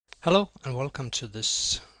Hello and welcome to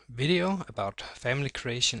this video about family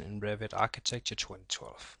creation in Revit Architecture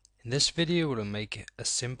 2012. In this video we'll make a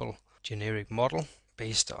simple generic model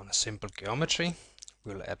based on a simple geometry.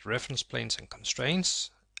 We'll add reference planes and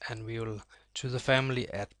constraints, and we will to the family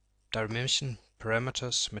add dimension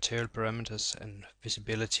parameters, material parameters and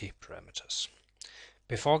visibility parameters.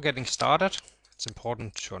 Before getting started, it's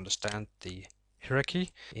important to understand the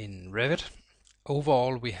hierarchy in Revit.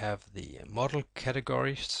 Overall, we have the model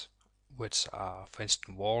categories, which are, for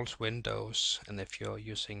instance, walls, windows, and if you're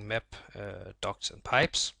using map, ducts and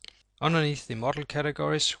pipes. Underneath the model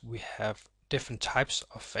categories, we have different types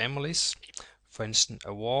of families. For instance,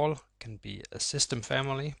 a wall can be a system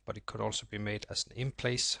family, but it could also be made as an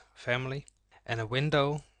in-place family. And a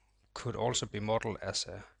window could also be modeled as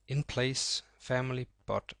an in-place family,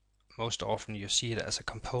 but most often you see it as a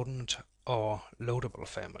component or loadable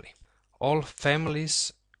family. All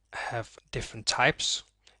families have different types,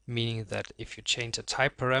 meaning that if you change a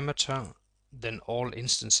type parameter, then all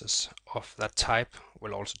instances of that type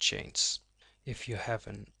will also change. If you have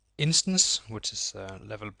an instance, which is a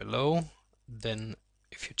level below, then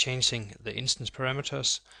if you're changing the instance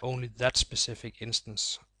parameters, only that specific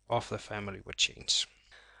instance of the family will change.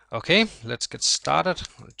 Okay, let's get started.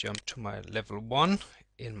 I'll jump to my level 1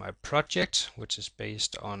 in my project, which is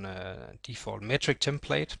based on a default metric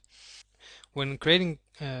template. When creating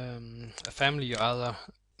a family, you either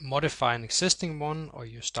modify an existing one or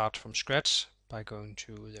you start from scratch by going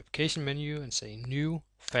to the application menu and saying new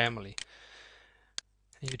family.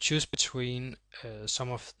 And you choose between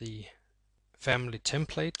some of the family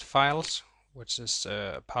template files, which is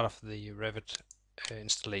part of the Revit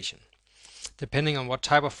installation. Depending on what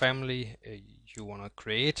type of family you want to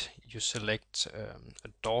create, you select a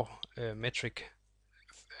door metric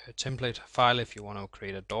template file. If you want to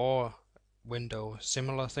create a door, window,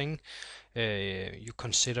 similar thing, you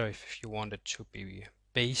consider if you want it to be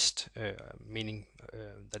based, meaning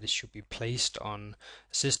that it should be placed on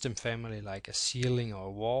a system family like a ceiling or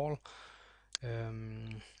a wall,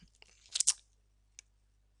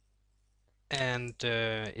 and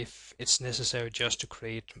if it's necessary just to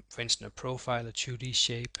create, for instance, a profile, a 2D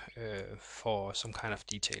shape for some kind of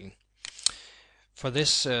detailing. For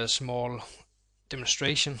this small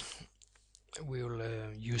demonstration, we will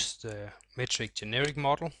use the metric generic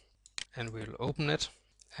model, and we'll open it.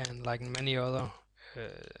 And like in many other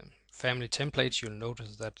family templates, you'll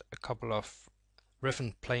notice that a couple of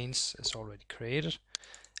reference planes is already created,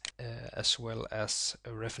 as well as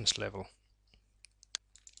a reference level.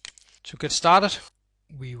 To get started,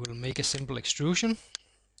 we will make a simple extrusion,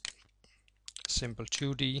 simple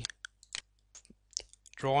 2D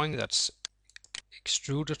drawing that's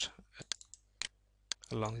extruded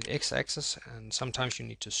along the x-axis, and sometimes you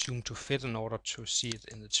need to zoom to fit in order to see it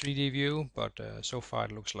in the 3D view, but so far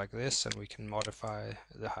it looks like this, and we can modify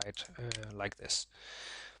the height like this.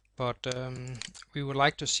 But we would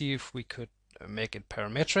like to see if we could make it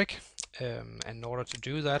parametric, and in order to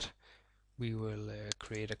do that we will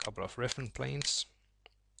create a couple of reference planes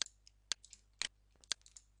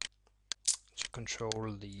to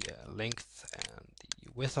control the length and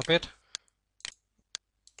the width of it.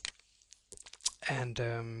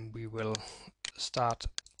 And we will start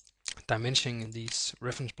dimensioning these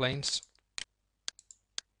reference planes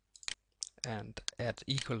and add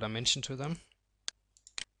equal dimension to them.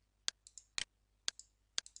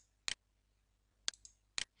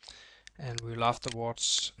 And we will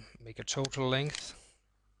afterwards make a total length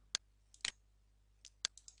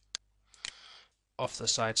of the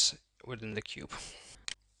sides within the cube.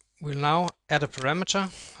 We'll now add a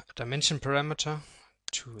parameter, a dimension parameter,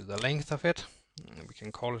 to the length of it. We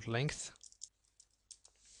can call it length,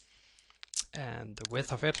 and the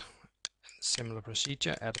width of it. Similar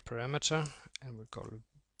procedure, add a parameter, and we'll call it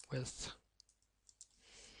width,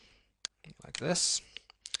 like this.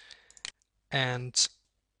 And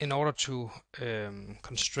in order to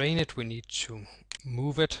constrain it, we need to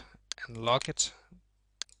move it and lock it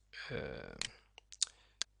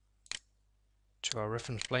to our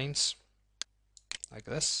reference planes, like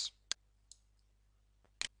this.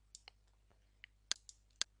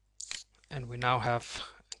 And we now have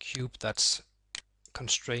a cube that's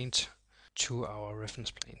constrained to our reference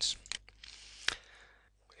planes.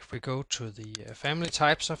 If we go to the family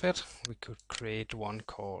types of it, we could create one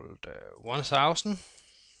called 1000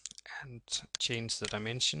 and change the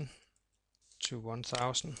dimension to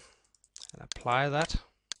 1000 and apply that.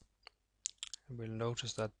 And we'll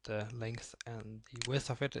notice that the length and the width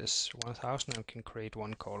of it is 1000, and we can create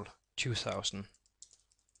one called 2000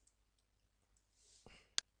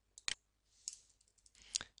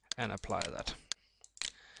 and apply that.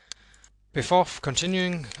 Before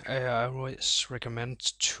continuing, I always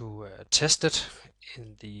recommend to test it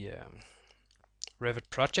in the Revit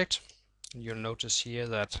project. You'll notice here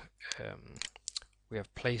that we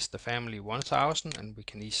have placed the family 1000 and we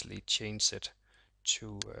can easily change it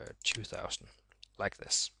to 2000 like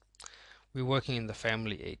this. We're working in the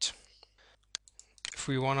family 8. If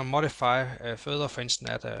we want to modify further, for instance,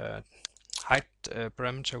 add a height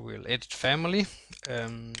parameter, we'll edit family.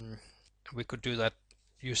 We could do that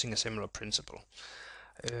using a similar principle.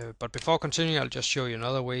 But before continuing, I'll just show you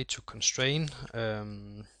another way to constrain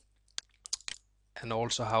and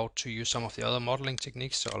also how to use some of the other modeling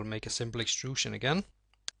techniques. So I'll make a simple extrusion again.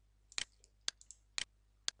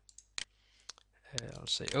 I'll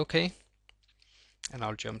say OK, and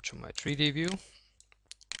I'll jump to my 3D view,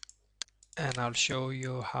 and I'll show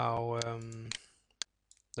you how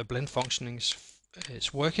the blend functioning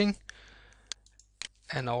is working,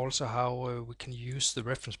 and also how we can use the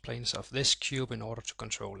reference planes of this cube in order to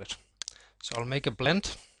control it. So I'll make a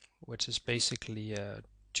blend, which is basically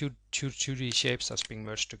two 2D shapes that's being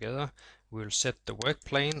merged together. We'll set the work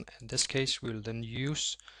plane. In this case, we'll then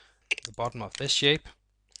use the bottom of this shape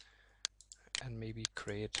and maybe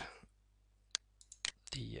create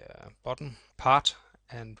the bottom part,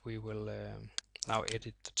 and we will now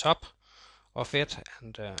edit the top of it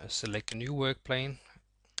and select a new work plane.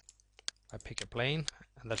 I pick a plane,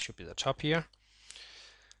 and that should be the top here,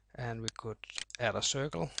 and we could add a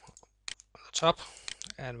circle on the top,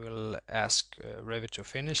 and we'll ask Revit to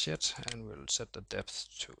finish it, and we'll set the depth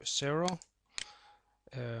to 0,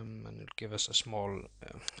 and it'll give us a small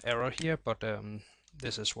error here, but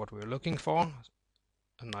this is what we're looking for,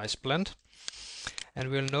 a nice blend. And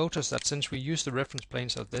we'll notice that since we use the reference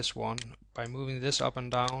planes of this one, by moving this up and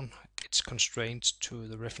down, it's constrained to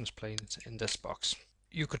the reference planes in this box.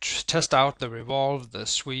 You could test out the revolve, the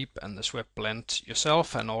sweep, and the swept blend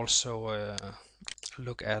yourself, and also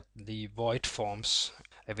look at the void forms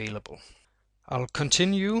available. I'll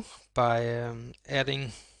continue by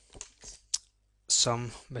adding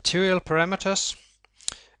some material parameters.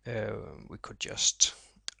 We could just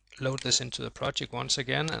load this into the project once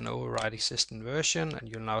again and override existing version, and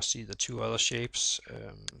you'll now see the two other shapes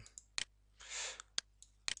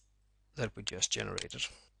that we just generated.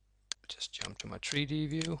 Just jump to my 3D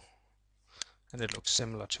view, and it looks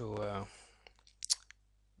similar to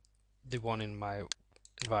the one in my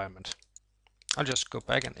environment. I'll just go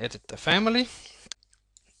back and edit the family.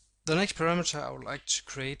 The next parameter I would like to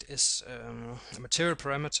create is a material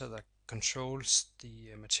parameter that controls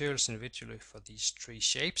the materials individually for these 3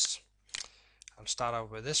 shapes. I'll start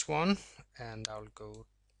out with this one, and I'll go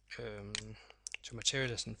to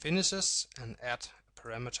materials and finishes and add a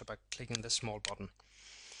parameter by clicking this small button.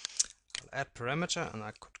 I'll add parameter, and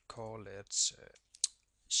I could call it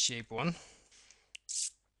shape 1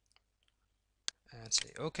 and say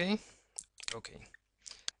OK.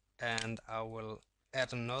 And I will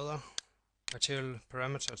add another material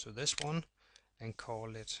parameter to this one and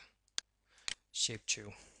call it shape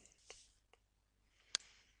 2.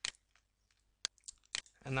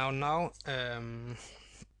 And now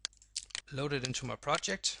load it into my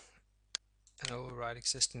project and override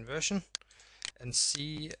existing version, and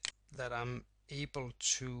see that I'm able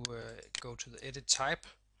to go to the edit type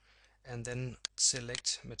and then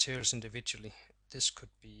select materials individually. This could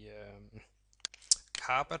be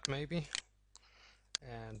carpet maybe,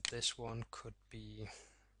 and this one could be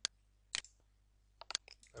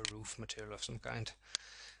a roof material of some kind.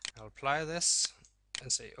 I'll apply this and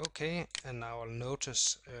say OK, and now I'll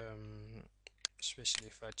notice, especially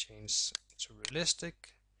if I change to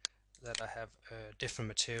realistic, that I have different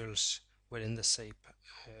materials within the same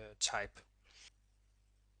type.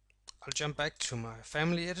 I'll jump back to my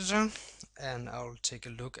family editor, and I'll take a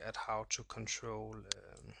look at how to control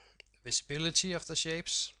visibility of the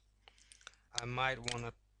shapes. I might want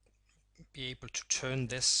to be able to turn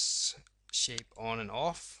this shape on and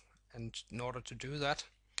off, and in order to do that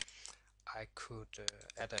I could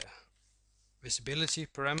add a visibility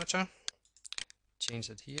parameter, change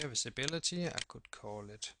it here, visibility. I could call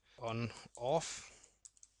it on off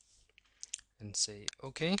and say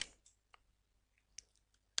OK,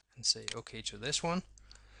 and say OK to this one.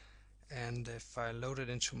 And if I load it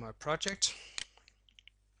into my project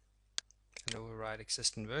and override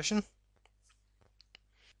existing version,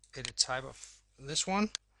 edit type of this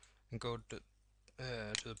one, and go to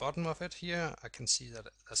the bottom of it here, I can see that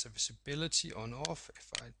there's a visibility on off.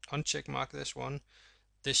 If I uncheck mark this one,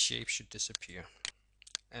 this shape should disappear,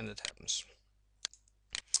 and it happens.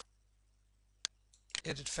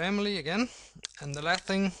 Edit family again, and the last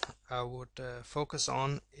thing I would focus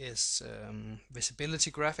on is visibility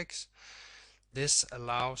graphics. This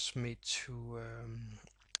allows me to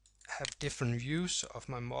have different views of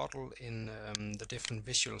my model in the different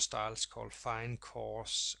visual styles called fine,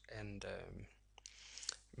 coarse, and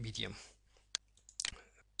medium.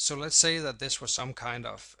 So let's say that this was some kind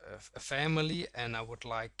of a family, and I would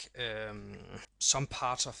like some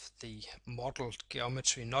parts of the modeled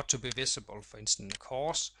geometry not to be visible, for instance the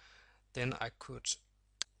coarse. Then I could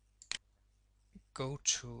go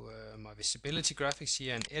to my visibility graphics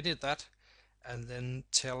here and edit that, and then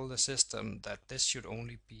tell the system that this should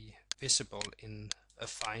only be visible in a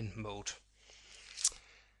fine mode.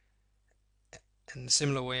 In a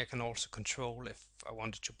similar way, I can also control if I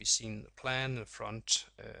want it to be seen in the plan, the front,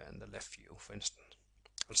 and the left view, for instance.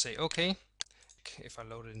 I'll say OK. If I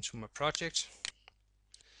load it into my project,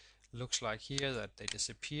 looks like here that they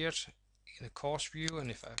disappeared in the coarse view,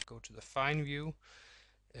 and if I go to the fine view,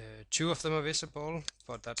 two of them are visible,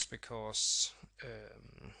 but that's because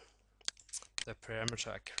the parameter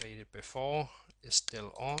I created before is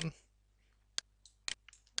still on.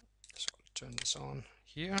 So I'll turn this on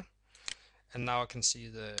here, and now I can see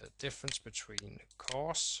the difference between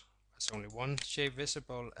coarse, there's only one shape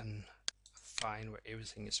visible, and fine, where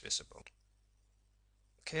everything is visible.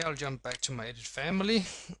 Okay, I'll jump back to my edit family,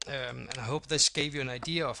 and I hope this gave you an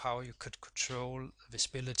idea of how you could control the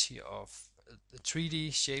visibility of the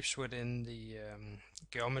 3D shapes within the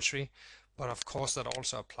geometry. But of course that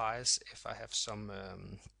also applies if I have some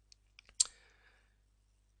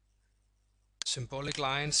symbolic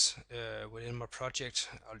lines within my project.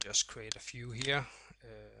 I'll just create a few here,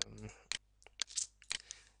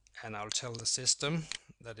 and I'll tell the system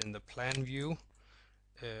that in the plan view,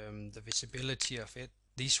 the visibility of it,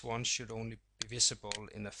 these ones should only be visible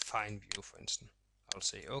in a fine view, for instance. I'll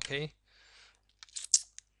say OK,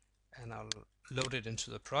 and I'll load it into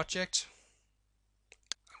the project.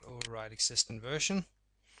 I'll override existing version.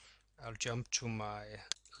 I'll jump to my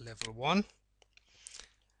level 1,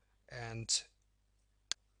 and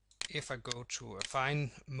if I go to a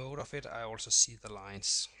fine mode of it, I also see the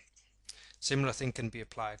lines. Similar thing can be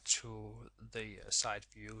applied to the side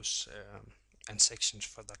views and sections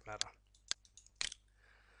for that matter.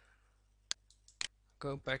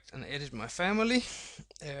 Go back and edit my family,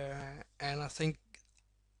 and I think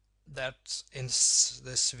that ends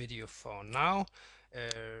this video for now.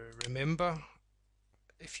 Remember,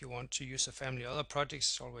 if you want to use a family other projects,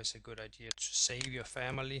 it's always a good idea to save your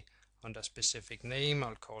family under a specific name.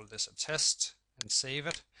 I'll call this a test and save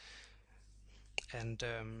it. And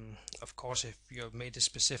of course, if you've made it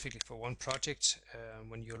specifically for one project,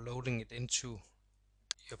 when you're loading it into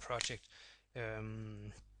your project,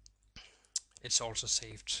 it's also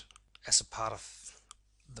saved as a part of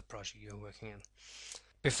the project you're working in.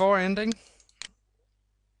 Before ending,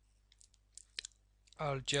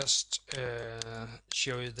 I'll just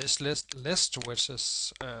show you this list, which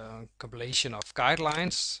is a compilation of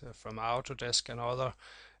guidelines from Autodesk and other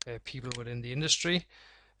people within the industry.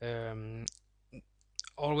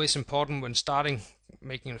 Always important when starting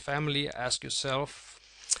making a family, ask yourself,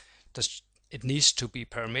 does it needs to be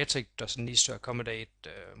parametric? Does it need to accommodate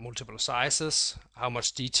multiple sizes? How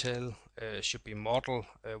much detail should be modeled?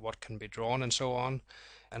 What can be drawn, and so on?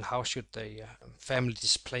 And how should the family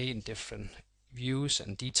display in different views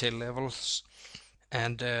and detail levels?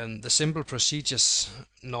 And the simple procedures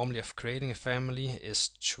normally of creating a family is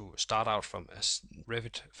to start out from a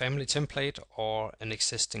Revit family template or an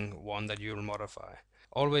existing one that you will modify.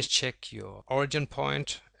 Always check your origin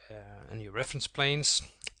point and your reference planes,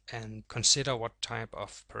 and consider what type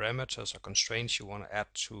of parameters or constraints you want to add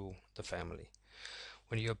to the family.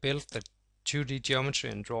 When you have built the 2D geometry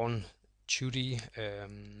and drawn 2D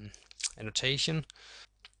annotation,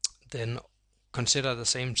 then consider at the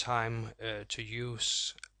same time to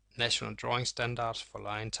use national drawing standards for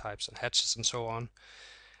line types and hatches and so on,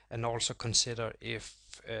 and also consider if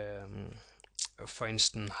for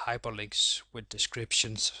instance hyperlinks with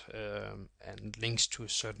descriptions and links to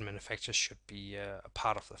certain manufacturers should be a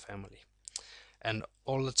part of the family. And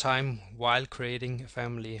all the time while creating a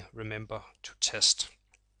family, remember to test,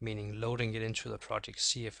 meaning loading it into the project,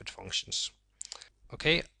 see if it functions.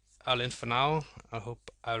 Okay, I'll end for now. I hope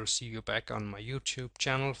I'll see you back on my YouTube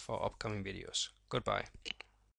channel for upcoming videos. Goodbye.